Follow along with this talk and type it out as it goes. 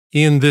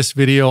In this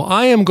video,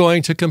 I am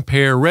going to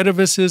compare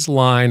Retevis's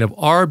line of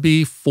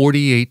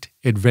RB48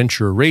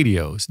 adventure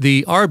radios,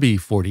 the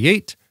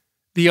RB48,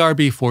 the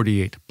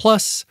RB48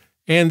 Plus,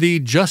 and the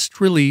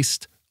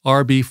just-released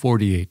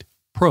RB48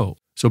 Pro.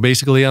 So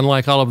basically,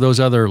 unlike all of those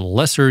other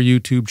lesser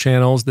YouTube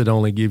channels that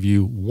only give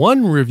you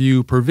one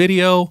review per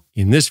video,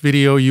 in this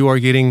video you are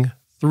getting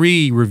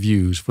 3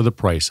 reviews for the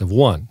price of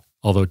 1.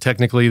 Although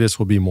technically this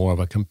will be more of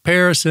a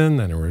comparison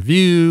than a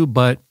review,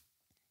 but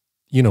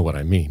you know what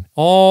I mean.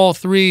 All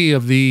 3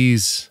 of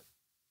these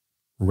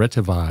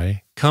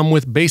Retevi come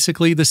with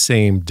basically the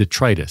same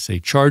detritus, a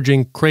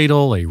charging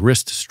cradle, a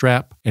wrist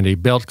strap, and a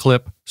belt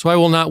clip, so I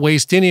will not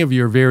waste any of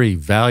your very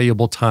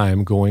valuable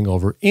time going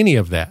over any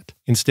of that.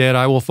 Instead,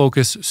 I will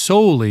focus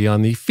solely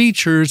on the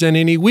features and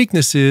any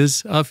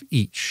weaknesses of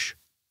each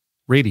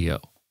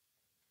radio.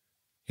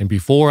 And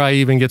before I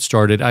even get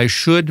started, I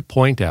should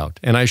point out,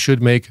 and I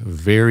should make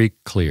very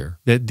clear,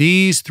 that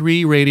these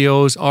 3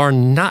 radios are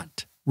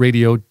not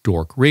Radio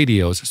Dork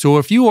radios. So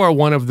if you are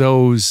one of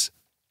those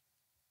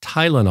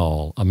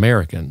Tylenol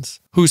Americans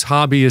whose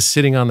hobby is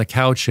sitting on the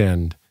couch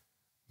and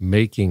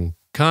making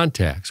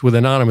contacts with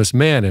anonymous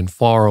men in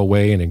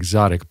faraway and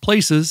exotic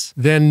places,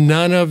 then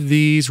none of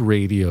these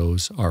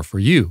radios are for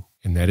you.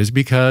 And that is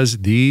because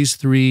these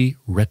 3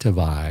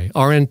 Retevi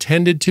are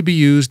intended to be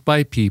used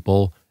by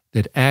people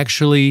that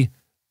actually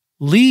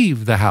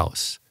leave the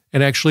house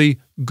and actually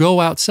go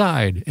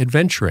outside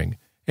adventuring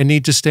and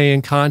need to stay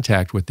in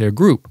contact with their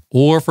group,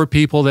 or for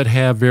people that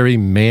have very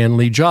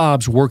manly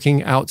jobs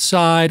working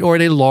outside or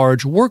at a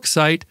large work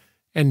site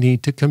and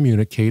need to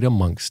communicate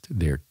amongst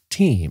their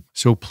team.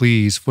 So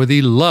please, for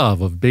the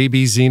love of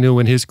baby Xenu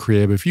in his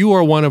crib, if you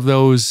are one of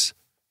those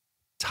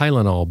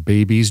Tylenol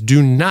babies,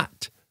 do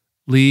not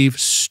leave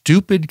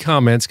stupid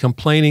comments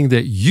complaining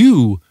that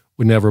you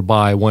would never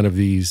buy one of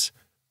these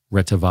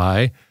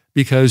Retevi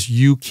because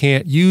you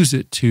can't use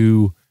it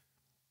to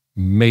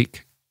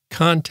make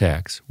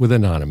contacts with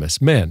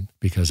anonymous men.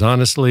 Because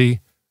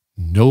honestly,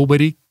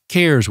 nobody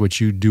cares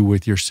what you do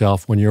with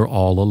yourself when you're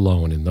all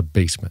alone in the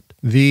basement.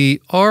 The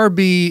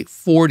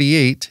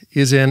RB48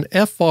 is an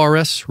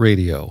FRS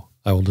radio.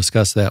 I will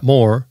discuss that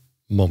more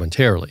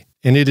momentarily.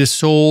 And it is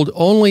sold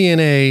only in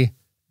a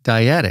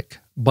dyadic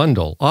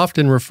bundle,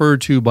 often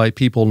referred to by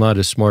people not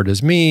as smart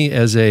as me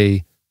as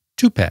a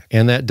 2-pack.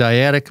 And that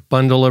dyadic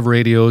bundle of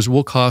radios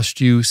will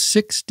cost you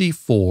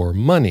 64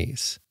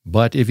 monies.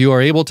 But if you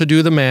are able to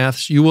do the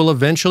maths, you will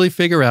eventually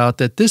figure out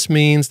that this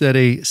means that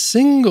a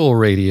single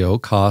radio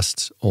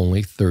costs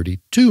only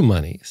 32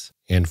 monies.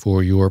 And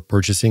for your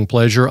purchasing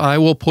pleasure, I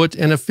will put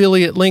an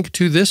affiliate link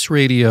to this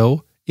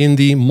radio in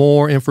the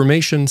more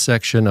information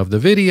section of the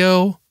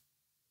video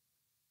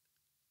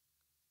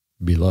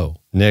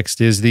below.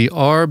 Next is the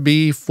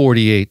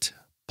RB48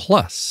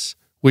 Plus,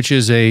 which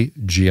is a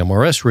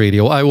GMRS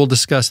radio. I will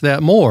discuss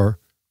that more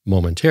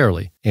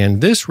momentarily.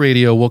 And this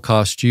radio will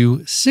cost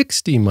you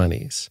 60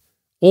 monies,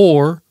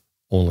 or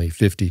only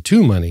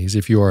 52 monies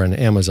if you are an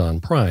Amazon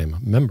Prime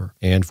member.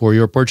 And for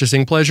your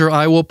purchasing pleasure,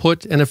 I will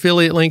put an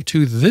affiliate link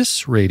to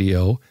this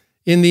radio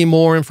in the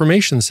more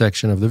information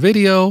section of the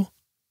video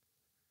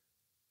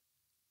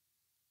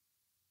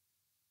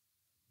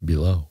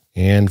below.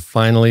 And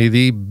finally,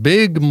 the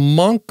big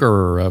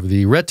monker of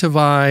the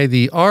Retevi,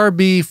 the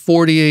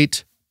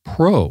RB48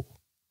 Pro,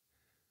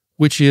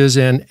 which is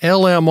an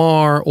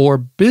LMR or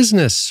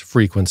business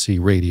frequency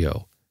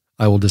radio.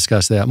 I will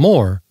discuss that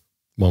more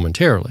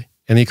momentarily.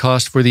 And the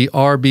cost for the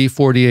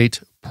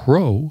RB48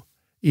 Pro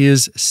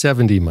is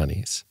 70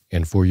 monies.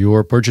 And for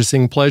your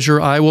purchasing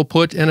pleasure, I will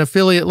put an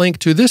affiliate link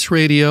to this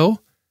radio,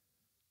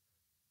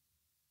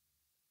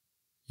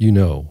 you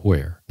know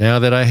where. Now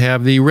that I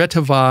have the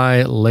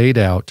Retevi laid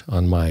out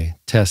on my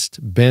test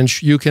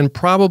bench, you can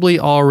probably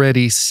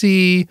already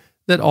see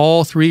that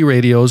all 3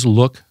 radios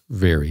look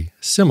very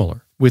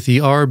similar, with the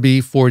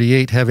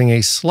RB48 having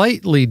a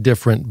slightly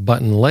different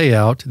button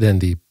layout than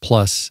the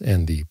Plus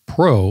and the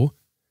Pro,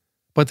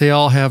 but they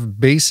all have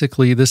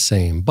basically the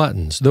same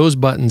buttons. Those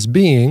buttons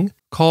being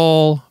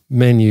call,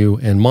 menu,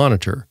 and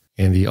monitor.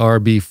 And the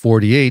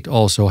RB48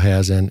 also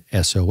has an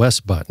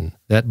SOS button.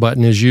 That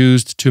button is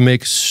used to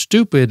make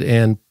stupid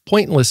and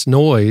pointless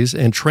noise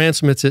and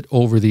transmits it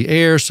over the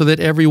air so that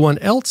everyone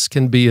else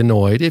can be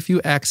annoyed if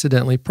you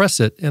accidentally press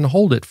it and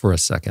hold it for a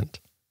second.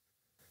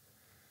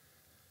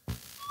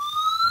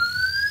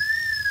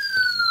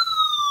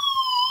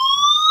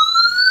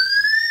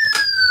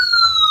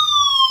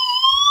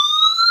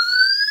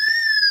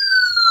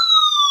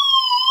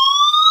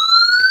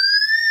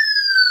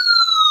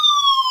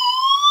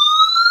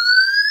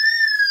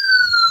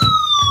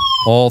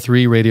 All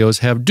 3 radios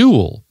have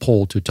dual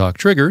pull-to-talk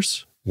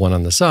triggers, one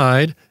on the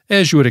side,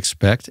 as you would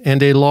expect,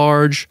 and a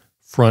large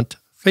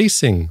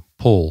front-facing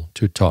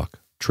pull-to-talk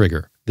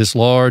trigger. This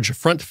large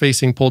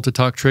front-facing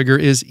pull-to-talk trigger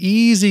is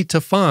easy to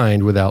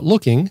find without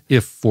looking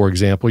if, for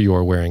example, you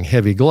are wearing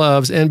heavy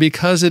gloves, and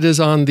because it is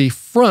on the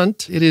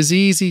front, it is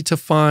easy to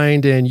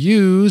find and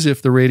use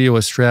if the radio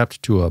is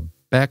strapped to a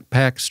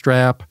backpack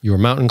strap, your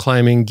mountain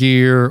climbing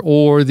gear,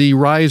 or the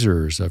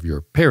risers of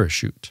your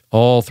parachute.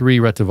 All three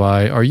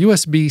Retevis are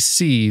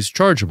USB-C's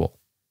chargeable,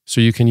 so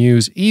you can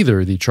use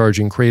either the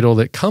charging cradle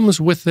that comes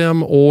with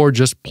them or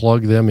just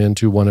plug them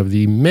into one of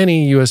the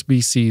many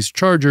USB-C's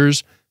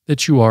chargers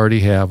that you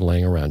already have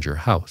laying around your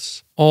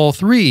house. All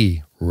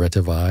three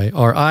Retevis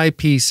are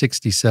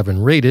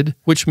IP67 rated,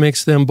 which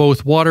makes them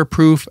both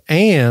waterproof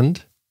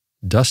and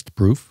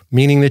dustproof,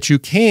 meaning that you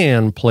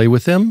can play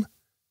with them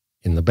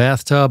in the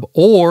bathtub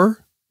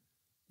or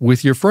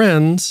with your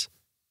friends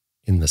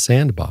in the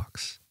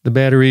sandbox. The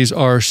batteries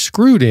are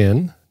screwed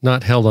in,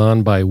 not held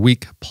on by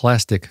weak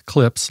plastic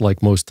clips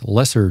like most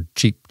lesser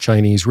cheap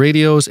Chinese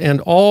radios,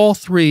 and all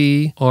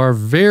three are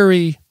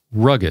very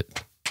rugged.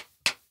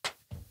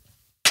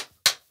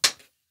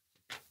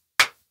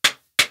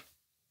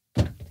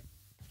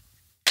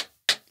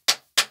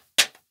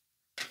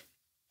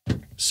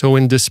 So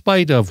in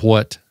despite of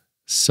what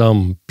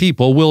some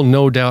people will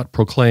no doubt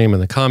proclaim in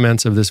the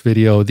comments of this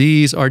video,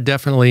 these are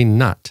definitely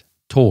not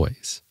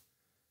toys.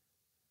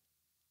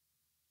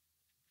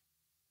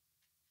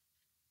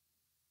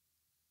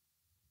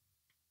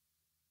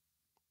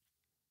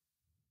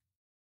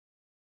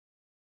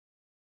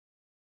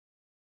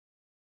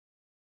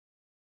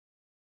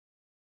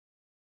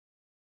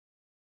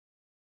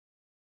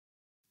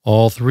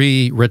 All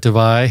three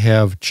Retevis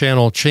have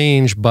channel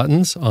change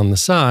buttons on the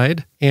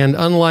side, and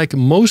unlike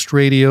most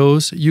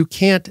radios, you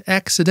can't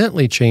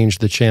accidentally change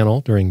the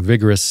channel during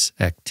vigorous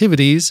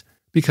activities,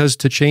 because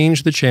to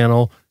change the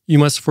channel, you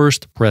must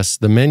first press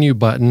the menu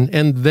button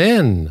and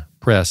then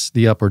press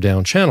the up or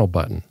down channel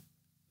button,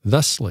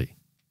 thusly.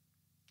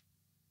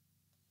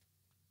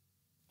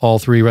 All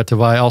three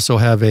Retevis also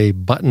have a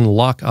button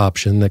lock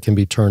option that can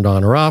be turned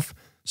on or off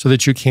so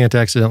that you can't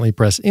accidentally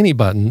press any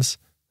buttons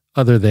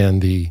other than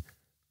the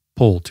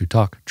pull to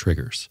talk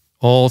triggers.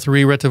 All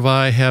three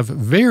Retevis have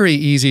very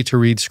easy to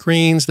read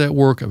screens that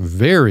work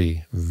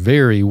very,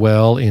 very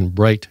well in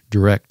bright,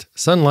 direct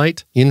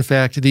sunlight. In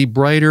fact, the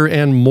brighter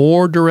and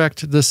more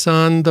direct the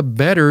sun, the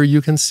better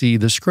you can see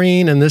the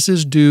screen, and this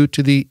is due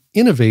to the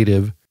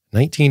innovative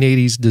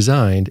 1980s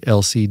designed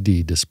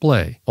LCD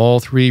display.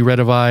 All three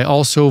Retevis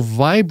also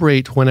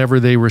vibrate whenever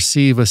they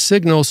receive a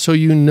signal, so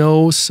you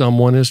know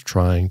someone is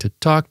trying to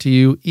talk to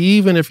you,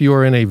 even if you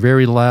are in a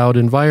very loud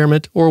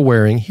environment or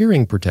wearing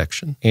hearing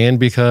protection. And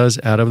because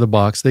out of the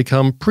box they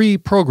come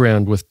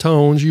pre-programmed with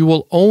tones, you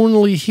will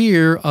only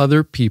hear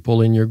other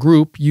people in your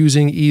group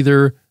using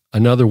either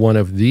another one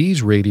of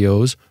these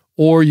radios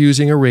or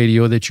using a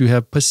radio that you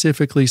have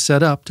specifically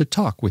set up to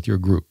talk with your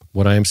group.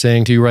 What I am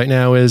saying to you right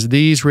now is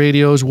these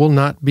radios will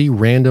not be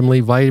randomly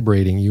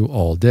vibrating you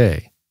all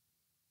day,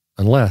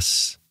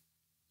 unless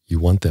you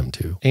want them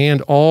to.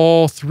 And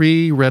all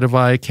three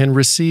Retevis can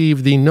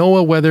receive the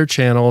NOAA weather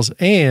channels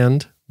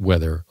and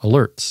weather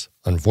alerts.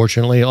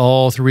 Unfortunately,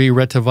 all three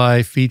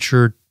Retevis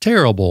feature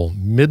terrible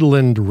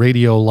Midland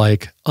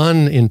radio-like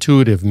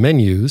unintuitive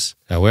menus.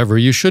 However,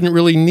 you shouldn't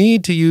really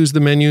need to use the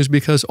menus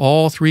because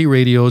all three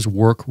radios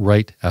work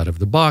right out of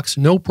the box.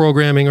 No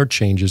programming or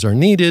changes are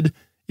needed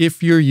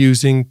if you're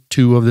using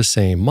two of the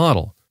same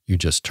model. You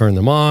just turn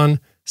them on,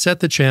 set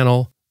the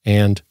channel,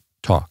 and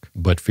talk.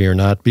 But fear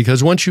not,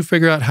 because once you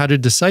figure out how to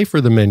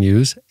decipher the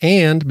menus,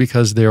 and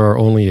because there are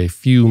only a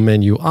few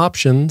menu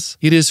options,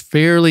 it is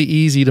fairly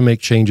easy to make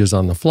changes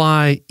on the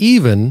fly,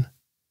 even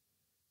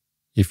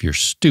if you're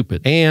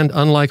stupid. And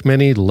unlike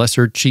many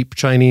lesser cheap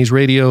Chinese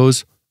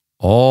radios,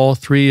 all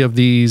three of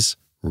these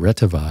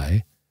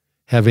Retevis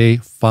have a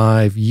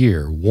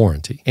 5-year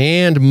warranty.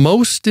 And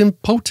most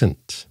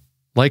important,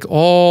 like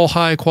all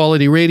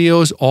high-quality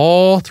radios,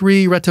 all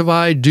three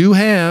Retevis do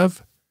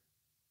have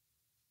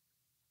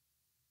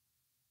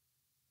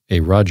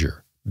a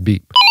Roger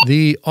beep.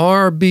 The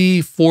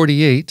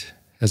RB48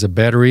 has a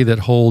battery that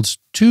holds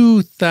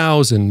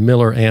 2,000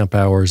 milliamp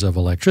hours of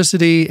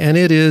electricity, and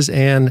it is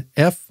an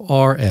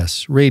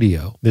FRS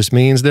radio. This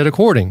means that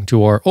according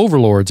to our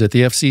overlords at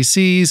the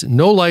FCC's,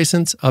 no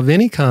license of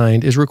any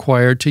kind is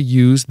required to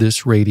use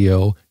this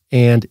radio,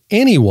 and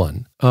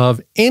anyone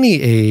of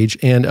any age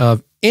and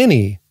of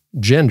any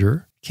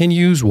gender can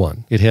use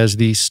one. It has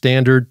the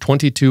standard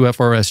 22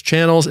 FRS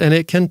channels, and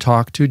it can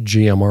talk to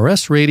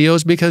GMRS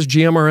radios because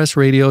GMRS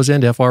radios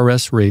and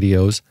FRS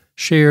radios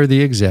share the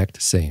exact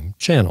same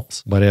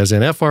channels. But as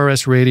an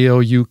FRS radio,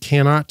 you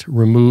cannot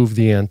remove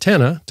the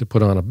antenna to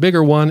put on a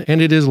bigger one,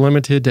 and it is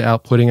limited to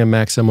outputting a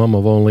maximum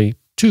of only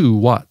 2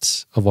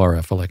 watts of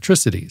RF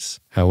electricities.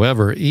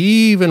 However,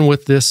 even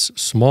with this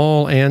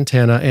small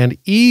antenna and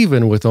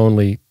even with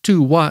only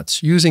 2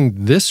 watts,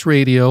 using this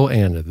radio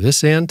and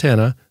this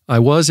antenna, I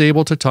was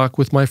able to talk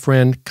with my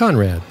friend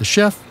Conrad, the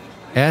chef,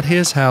 at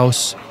his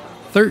house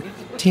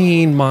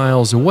 13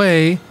 miles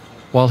away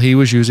while he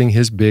was using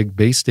his big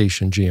base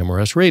station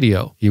GMRS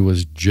radio. He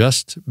was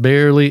just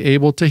barely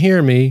able to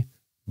hear me,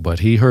 but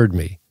he heard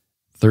me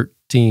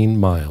 13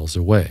 miles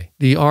away.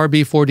 The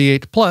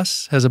RB48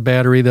 Plus has a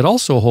battery that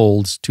also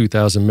holds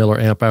 2,000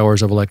 milliamp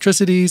hours of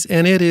electricities,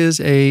 and it is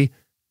a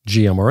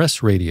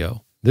GMRS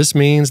radio. This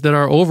means that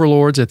our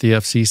overlords at the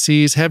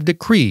FCC's have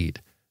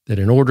decreed that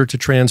in order to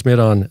transmit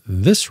on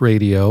this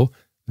radio,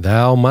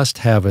 thou must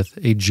haveth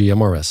a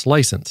GMRS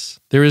license.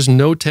 There is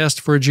no test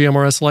for a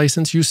GMRS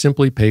license. You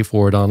simply pay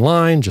for it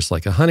online, just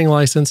like a hunting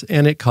license,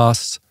 and it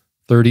costs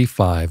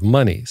 35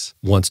 monies.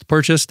 Once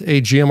purchased,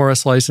 a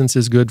GMRS license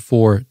is good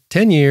for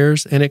 10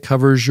 years, and it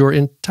covers your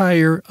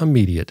entire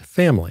immediate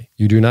family.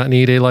 You do not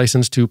need a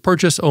license to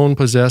purchase, own,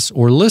 possess,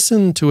 or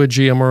listen to a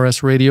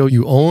GMRS radio.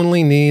 You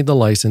only need the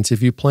license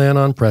if you plan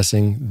on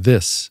pressing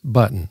this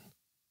button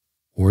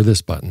or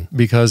this button.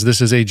 Because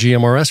this is a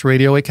GMRS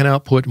radio, it can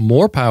output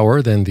more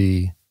power than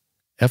the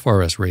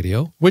FRS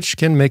radio, which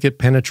can make it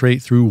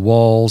penetrate through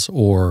walls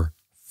or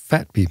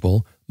fat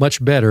people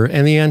much better,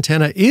 and the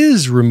antenna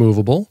is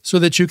removable so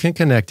that you can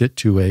connect it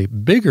to a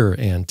bigger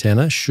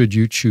antenna should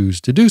you choose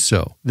to do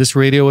so. This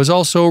radio is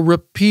also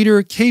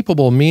repeater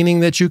capable, meaning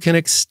that you can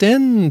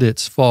extend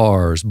its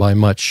FARs by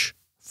much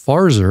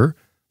farther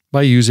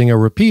by using a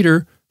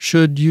repeater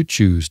should you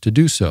choose to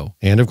do so.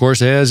 And of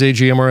course, as a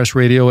GMRS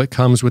radio, it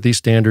comes with the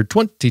standard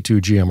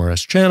 22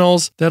 GMRS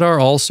channels that are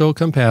also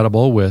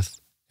compatible with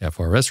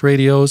FRS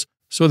radios,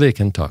 so they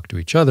can talk to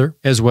each other,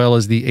 as well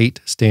as the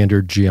 8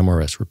 standard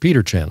GMRS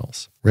repeater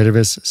channels.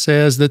 Retevis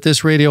says that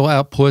this radio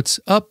outputs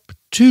up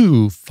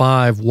to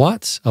 5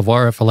 watts of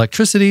RF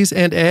electricities,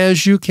 and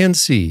as you can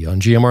see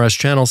on GMRS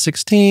channel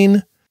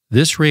 16,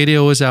 this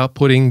radio is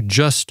outputting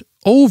just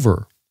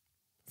over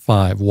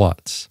 5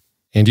 watts.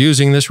 And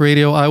using this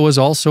radio, I was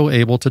also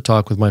able to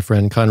talk with my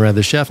friend Conrad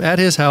the Chef at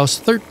his house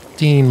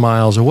 13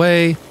 miles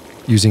away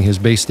using his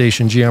base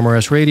station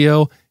GMRS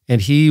radio, and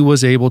he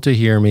was able to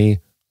hear me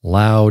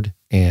loud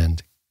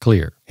and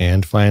clear.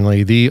 And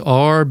finally, the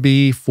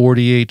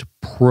RB48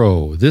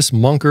 Pro. This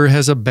munker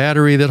has a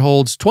battery that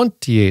holds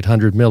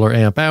 2,800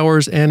 milliamp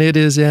hours, and it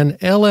is an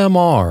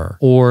LMR,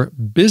 or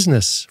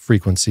business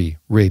frequency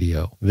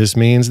radio. This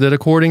means that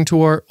according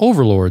to our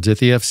overlords at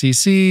the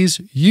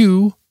FCCs,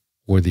 you,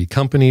 or the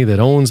company that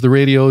owns the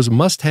radios,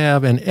 must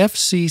have an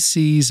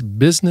FCC's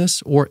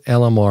business or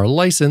LMR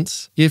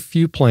license if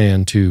you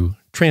plan to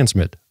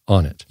transmit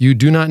on it. You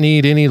do not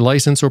need any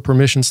license or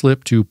permission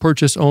slip to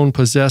purchase, own,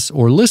 possess,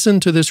 or listen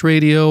to this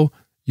radio.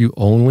 You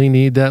only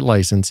need that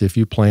license if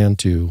you plan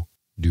to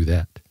do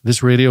that.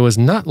 This radio is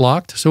not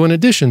locked, so in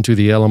addition to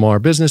the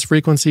LMR business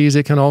frequencies,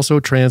 it can also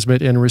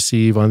transmit and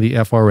receive on the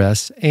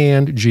FRS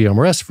and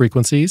GMRS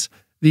frequencies,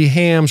 the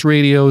hams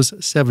radio's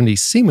 70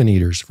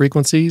 Siemens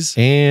frequencies,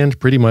 and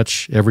pretty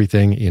much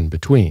everything in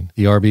between.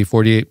 The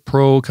RB48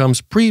 Pro comes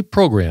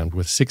pre-programmed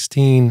with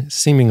 16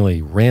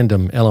 seemingly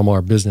random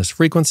LMR business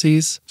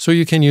frequencies, so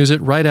you can use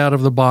it right out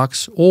of the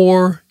box,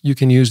 or you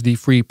can use the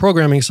free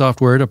programming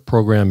software to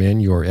program in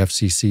your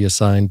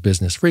FCC-assigned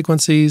business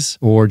frequencies,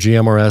 or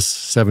GMRS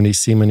 70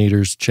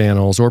 Siemens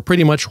channels, or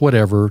pretty much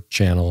whatever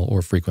channel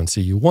or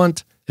frequency you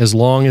want, as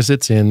long as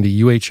it's in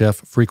the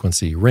UHF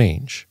frequency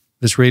range.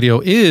 This radio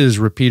is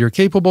repeater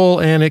capable,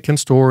 and it can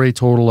store a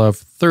total of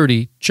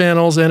 30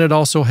 channels, and it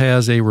also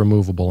has a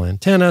removable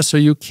antenna, so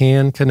you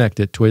can connect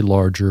it to a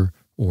larger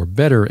or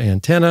better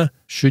antenna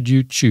should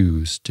you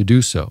choose to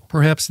do so.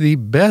 Perhaps the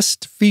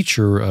best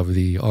feature of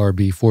the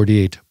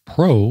RB48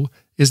 Pro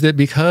is that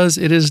because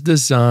it is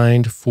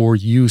designed for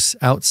use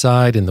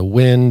outside in the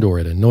wind or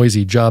at a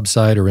noisy job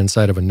site or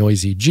inside of a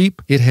noisy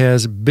Jeep, it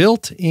has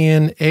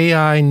built-in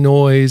AI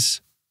noise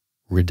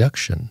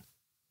reduction,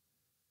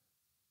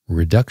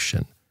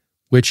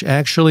 which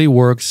actually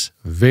works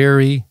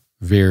very,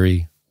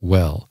 very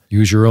well.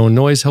 Use your own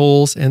noise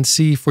holes and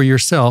see for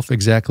yourself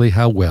exactly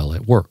how well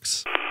it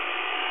works.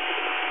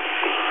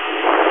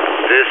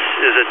 This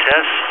is a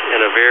test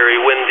in a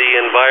very windy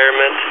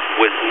environment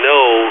with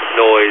no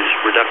noise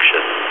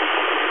reduction.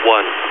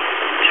 1,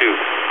 2,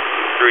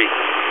 3,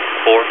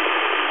 4,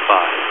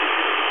 5.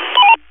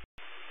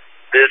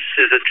 This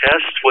is a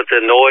test with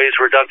the noise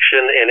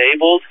reduction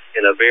enabled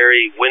in a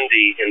very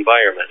windy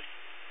environment.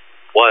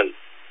 1,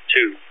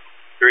 2,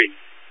 3,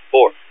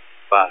 4,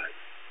 5.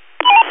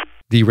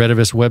 The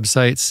Retevis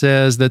website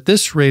says that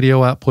this radio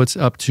outputs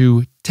up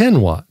to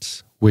 10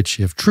 watts, which,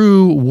 if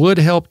true, would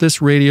help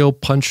this radio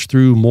punch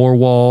through more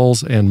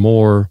walls and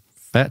more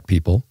fat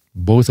people,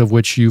 both of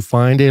which you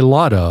find a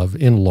lot of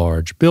in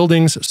large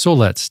buildings, so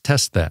let's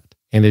test that.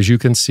 And as you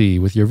can see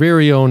with your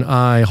very own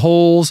eye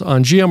holes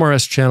on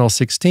GMRS channel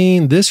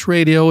 16, this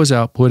radio is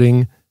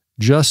outputting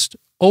just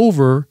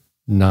over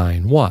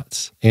 9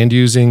 watts. And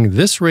using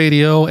this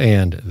radio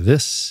and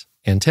this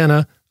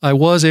antenna, I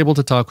was able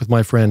to talk with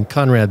my friend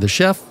Conrad the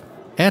Chef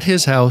at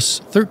his house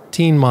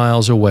 13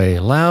 miles away,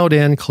 loud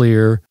and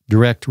clear,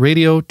 direct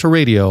radio to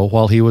radio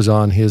while he was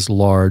on his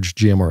large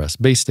GMRS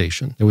base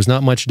station. There was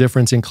not much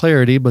difference in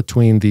clarity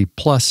between the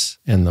Plus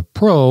and the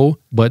Pro,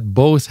 but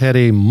both had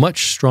a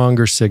much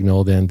stronger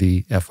signal than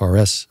the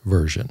FRS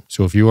version.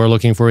 So if you are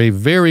looking for a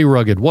very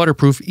rugged,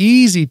 waterproof,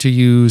 easy to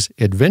use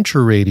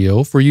adventure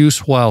radio for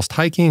use whilst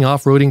hiking,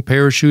 off-roading,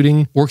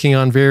 parachuting, working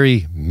on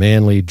very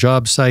manly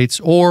job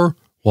sites, or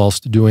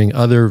whilst doing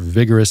other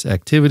vigorous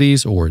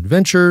activities or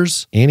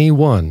adventures, any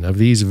one of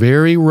these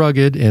very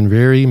rugged and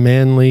very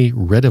manly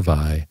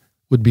Retevis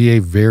would be a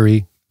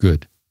very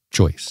good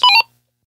choice.